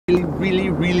really,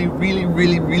 really, really,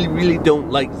 really, really, really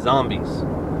don't like zombies.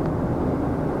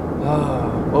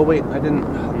 Oh wait,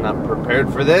 I'm not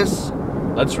prepared for this.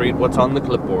 Let's read what's on the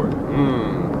clipboard.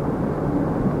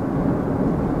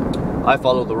 I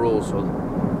follow the rules so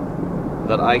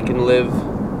that I can live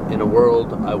in a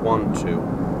world I want to.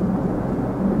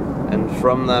 And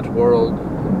from that world,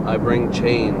 I bring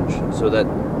change so that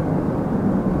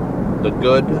the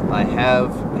good I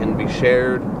have can be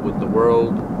shared with the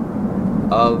world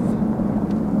of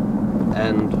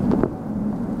and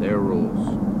their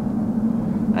rules.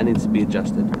 That needs to be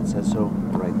adjusted. It says so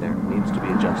right there. It needs to be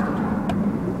adjusted.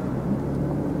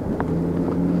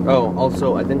 Oh,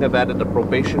 also, I think I've added a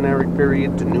probationary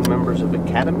period to new members of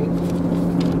Academy.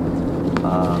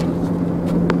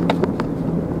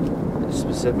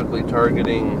 Specifically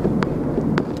targeting,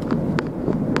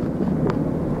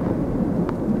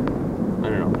 I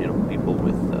don't know, people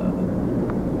with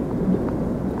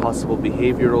possible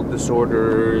behavioral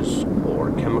disorders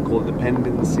or chemical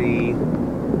dependency,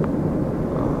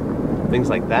 things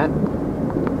like that,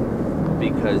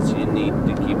 because you need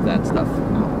to keep that stuff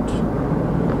out.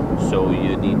 So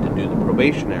you need to do the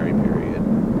probationary period,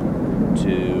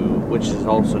 which is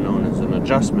also known as an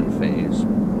adjustment phase.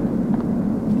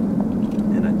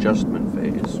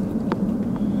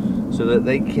 So that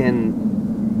they can,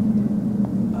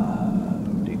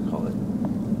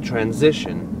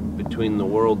 transition between the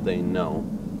world they know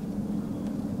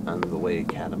and the way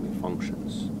Academy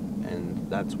functions. And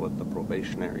that's what the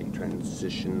probationary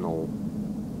transitional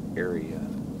area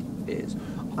is.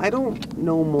 I don't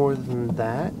know more than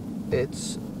that.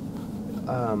 It's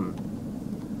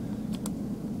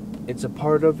a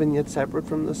part of and yet separate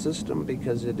from the system,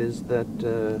 because it is that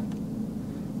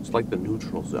it's like the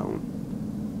neutral zone.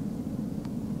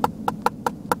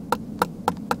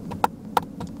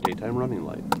 Daytime running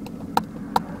light.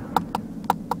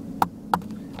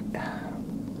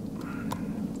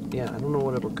 Yeah, I don't know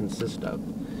what it'll consist of.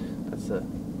 That's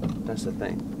the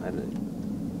thing.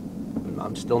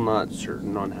 I'm still not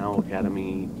certain on how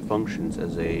Academy functions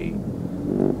as a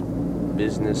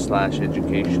business /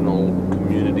 educational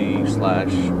community /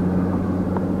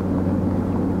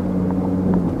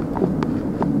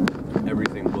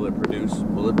 everything. Will it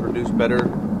produce better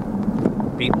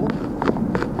people?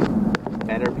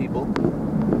 Better people?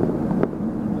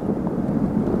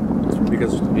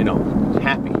 Because,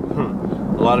 happy.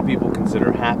 A lot of people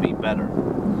consider happy better.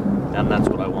 And that's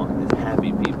what I want, is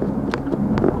happy people.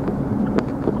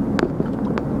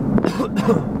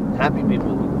 Happy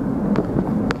people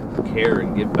who care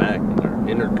and give back and are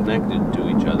interconnected to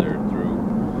each other through,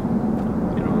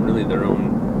 really their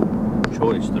own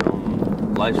choice, their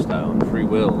own lifestyle and free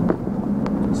will,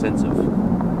 sense of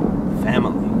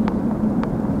family.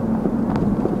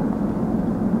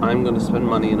 I'm going to spend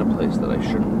money in a place that I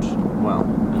shouldn't. Well,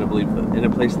 in a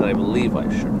place that I believe I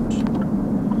shouldn't.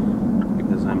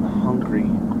 Because I'm hungry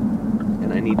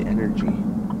and I need energy.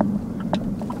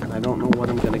 And I don't know what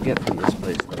I'm going to get from this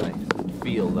place that I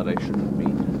feel that I shouldn't be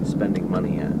spending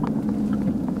money at.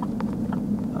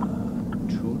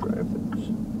 2 drive-thrus.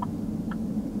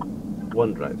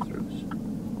 1 drive-thrus.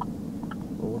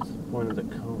 Well, what's the point of the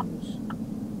cones?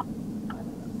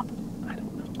 I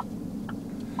don't know.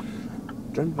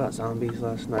 Dreamt about zombies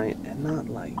last night, and not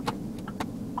like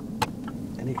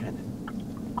any kind of...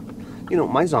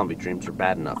 my zombie dreams are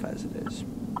bad enough as it is.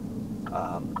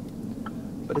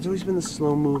 But it's always been the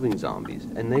slow-moving zombies,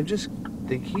 and they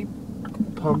keep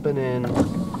pumping in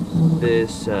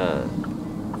this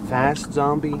fast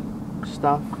zombie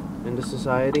stuff into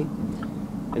society,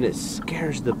 and it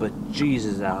scares the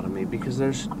bejesus out of me, because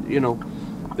there's, the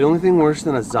only thing worse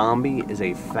than a zombie is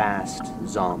a fast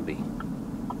zombie.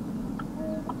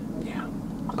 Yeah.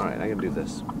 Alright, I can do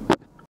this.